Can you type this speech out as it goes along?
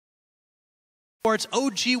Sports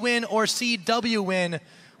OG win or CW win.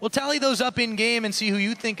 We'll tally those up in game and see who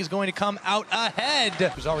you think is going to come out ahead.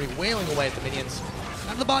 Who's already wailing away at the minions.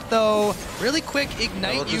 Out of the bot though, really quick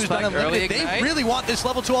ignite used on Unlimited. They really want this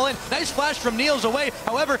level 2 all in. Nice flash from Niels away.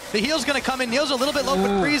 However, the heal's gonna come in. Niels a little bit low,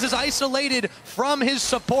 but Freeze is isolated from his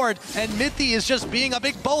support. And Mithy is just being a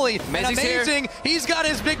big bully. Amazing. He's got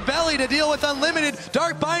his big belly to deal with Unlimited.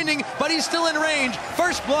 Dark binding, but he's still in range.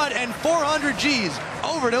 First blood and 400 Gs.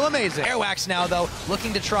 Over to Amazing. Airwax now though,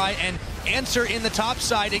 looking to try and answer in the top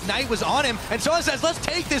side. Ignite was on him, and Soaz says, let's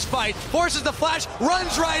take this fight. Forces the flash,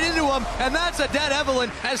 runs right into him, and that's a dead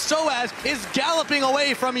Evelyn as Soaz is galloping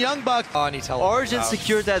away from Youngbuck. Oh, and he Origen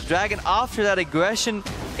secured that dragon after that aggression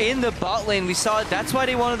in the bot lane. We saw it. That's why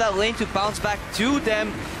they wanted that lane to bounce back to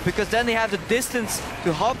them, because then they have the distance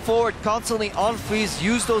to hop forward constantly on Freeze,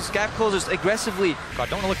 use those gap closers aggressively. God,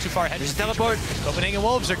 don't want to look too far ahead. There's teleport. Copenhagen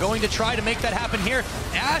Wolves are going to try to make that happen here.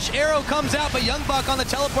 Ash arrow comes out, but Youngbuck on the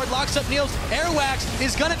teleport locks up Niels. Airwax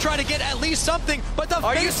is going to try to get at least something, but the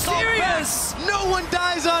face call back. No one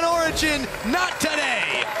dies on Origen, not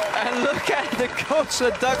today. And look at the coach, the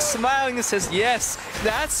duck smiling and says, yes,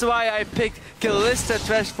 that's why I picked Kalista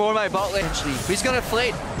Thresh for my bot lane. He's going to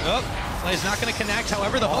flate. He's not going to connect,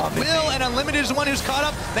 however, the hook will, and Unlimited is the one who's caught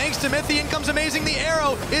up. Thanks to Mithy, in comes Amazing. The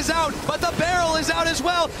arrow is out, but the barrel is out as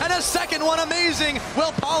well, and a second one, Amazing,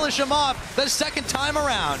 will polish him off the second time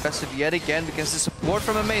around. Aggressive yet again, because the support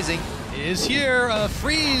from Amazing is here.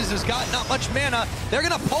 Freeze has got not much mana. They're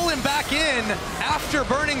going to pull him back in after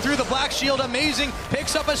burning through the Black Shield. Amazing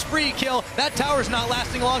picks up a spree kill. That tower's not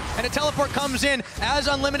lasting long, and a teleport comes in as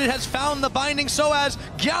Unlimited has found the binding. Soaz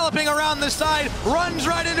galloping around the side, runs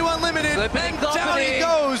right into Unlimited, and down he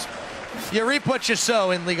goes. You reap what you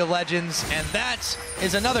sow in League of Legends, and that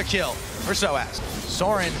is another kill for Soaz.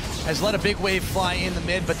 Soren has let a big wave fly in the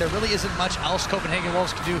mid, but there really isn't much else Copenhagen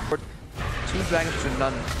Wolves can do. 2 dragons to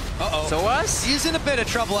none. Soaz? He's in a bit of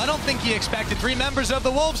trouble. I don't think he expected 3 members of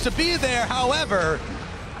the Wolves to be there. However,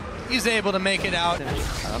 he's able to make it out.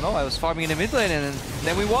 I don't know, I was farming in the mid lane and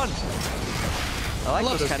then we won. I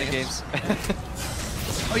like those kind of games.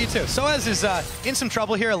 Oh, you too. Soaz is in some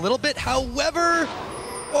trouble here a little bit. However,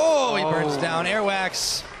 he burns down.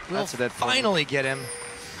 Airwax will finally get him.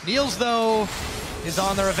 Niels, though, is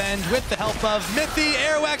on the revenge with the help of Mithy.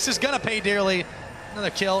 Airwax is going to pay dearly. Another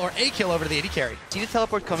kill, or a kill over to the AD carry. See the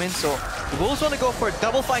teleport come in, so the Wolves want to go for a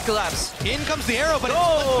double flank collapse. In comes the arrow, but it's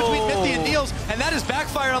split between Mithy and Niels, and that is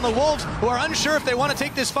backfired on the Wolves, who are unsure if they want to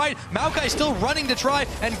take this fight. Maokai still running to try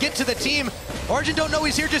and get to the team. Origen don't know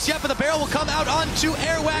he's here just yet, but the barrel will come out onto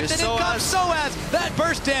Airwax, and in comes Soaz. That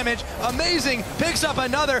burst damage, Amazing, picks up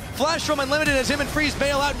another. Flash from Unlimited as him and Freeze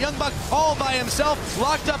bail out. Youngbuck all by himself,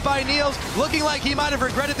 locked up by Niels, looking like he might have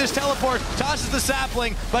regretted this teleport. Tosses the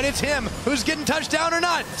sapling, but it's him who's getting touched down or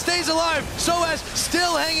not. Stays alive. Soaz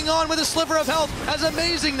still hanging on with a sliver of health as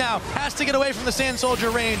Amazing now has to get away from the Sand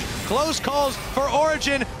Soldier range. Close calls for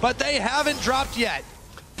Origen, but they haven't dropped yet.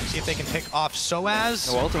 See if they can pick off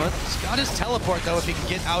Soaz. No ultimate. He's got his teleport, though, if he can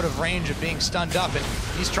get out of range of being stunned up, and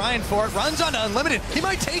he's trying for it. Runs on to Unlimited. He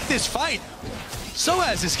might take this fight.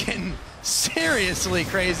 Soaz is getting seriously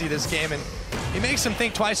crazy this game, and he makes him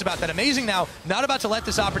think twice about that. Amazing now, not about to let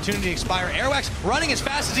this opportunity expire. Airwax running as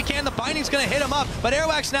fast as he can. The binding's going to hit him up, but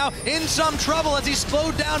Airwax now in some trouble as he's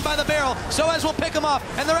slowed down by the barrel. Soaz will pick him off,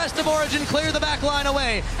 and the rest of Origen clear the back line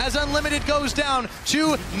away as Unlimited goes down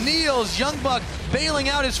to Niels. Youngbuck bailing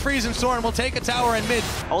out his Freeze, and Soren will take a tower in mid.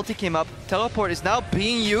 Ulti came up. Teleport is now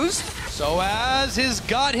being used. Soaz has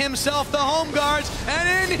got himself the home guards,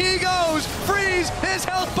 and in he goes. Freeze, his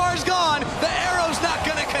health bar's gone. The arrow's not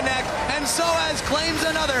going to connect, and Soaz claims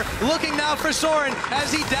another. Looking now for Soren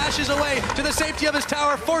as he dashes away to the safety of his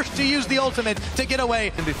tower, forced to use the ultimate to get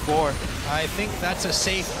away. Before, I think that's a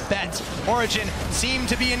safe bet. Origen seem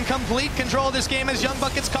to be in complete control of this game as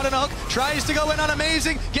Youngbuck gets caught in a hook, tries to go in on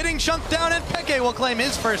Amazing, getting chunked down, and Peke will claim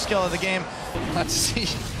his first kill of the game. Let's see.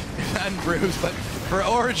 Unbruised, but for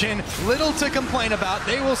Origen, little to complain about.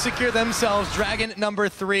 They will secure themselves dragon number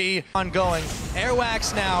 3 ongoing.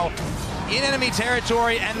 Airwax now in enemy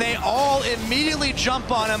territory, and they all immediately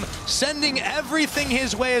jump on him, sending everything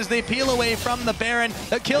his way as they peel away from the Baron.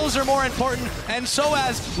 The kills are more important, and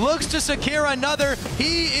Soaz looks to secure another.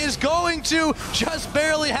 He is going to just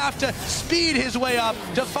barely have to speed his way up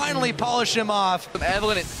to finally polish him off.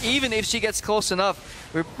 Evelyn, even if she gets close enough,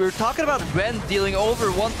 we're talking about Ren dealing over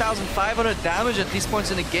 1,500 damage at these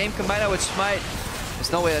points in the game, combined with Smite.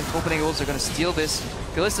 There's no way that Copenhagen Wolves are going to steal this.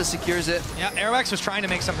 Kalista secures it. Yeah, Airwax was trying to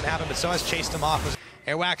make something happen, but Soaz chased him off.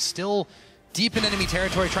 Airwax still deep in enemy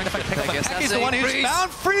territory, trying to fight pick up. Peke's the one who's freeze.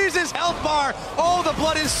 found Freeze's health bar. Oh, the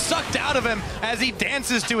blood is sucked out of him as he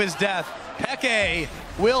dances to his death. Peke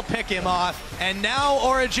will pick him off, and now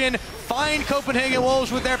Origen find Copenhagen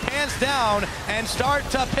Wolves with their pants down and start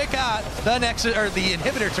to pick out the Nexus, or the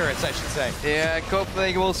inhibitor turrets, I should say. Yeah,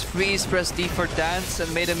 Copenhagen Wolves freeze, press D for dance,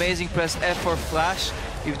 and made amazing press F for flash,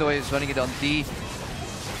 even though he was running it on D.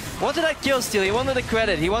 Wanted that kill steal, he wanted the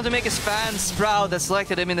credit, he wanted to make his fans proud that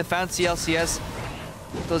selected him in the fancy LCS.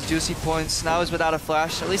 Those juicy points, now he's without a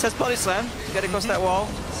flash, at least has body slam to get across that wall,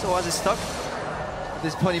 so as he's stuck. At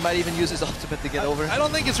this point he might even use his ultimate to get over. I don't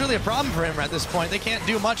think it's really a problem for him at this point. They can't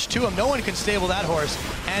do much to him. No one can stable that horse.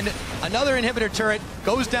 And another inhibitor turret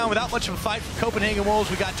goes down without much of a fight for Copenhagen Wolves.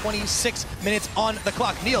 We got 26 minutes on the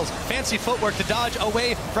clock. Niels, fancy footwork to dodge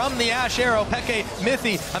away from the Ash Arrow. Peke,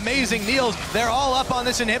 Mithy, amazing Niels. They're all up on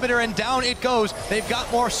this inhibitor and down it goes. They've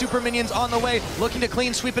got more super minions on the way, looking to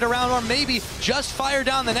clean sweep it around or maybe just fire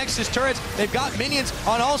down the Nexus turrets. They've got minions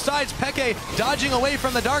on all sides. Peke dodging away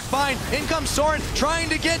from the Dark Bind. In comes Soren, trying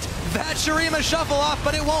to get that Shurima shuffle off,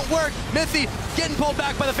 but it won't work. Mithy getting pulled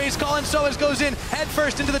back by the face call, and Soaz goes in head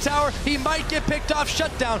first into the tower. He might get picked off,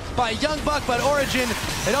 shut down by Young Buck, but Origen,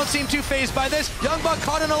 they don't seem too phased by this. Young Buck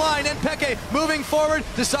caught in a line, and Peke moving forward,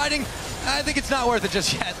 deciding, I think it's not worth it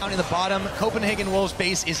just yet. Down in the bottom, Copenhagen Wolves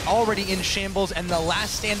base is already in shambles, and the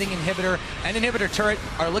last standing inhibitor and inhibitor turret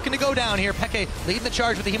are looking to go down here. Peke leading the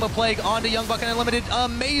charge with the Hemo Plague onto Young Buck and Unlimited.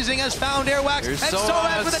 Amazing as found Airwax, and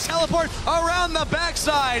Soaz with a teleport around the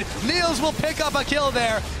backside. Niels will pick up a kill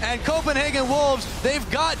there, and Copenhagen Wolves, they've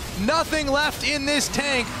got nothing left in this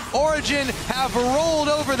tank. Origen have rolled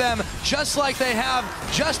over them just like they have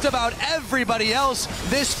just about everybody else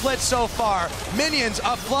this split so far. Minions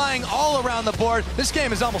are flying all around the board. This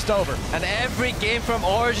game is almost over. And every game from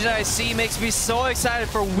Origen I see makes me so excited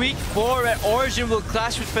for week 4 where Origen will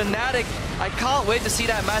clash with Fnatic. I can't wait to see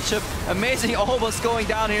that matchup. Amazing almost going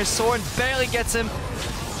down here. Soren barely gets him.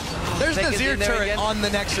 There's Nazir turret on the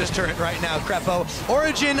Nexus turret right now, Crepo.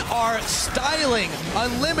 Origen are styling.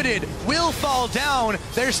 Unlimited will fall down.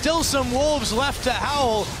 There's still some wolves left to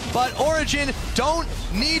howl, but Origen don't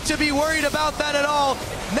need to be worried about that at all.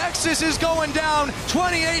 Nexus is going down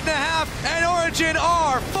 28.5, and Origen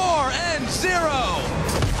are 4-0.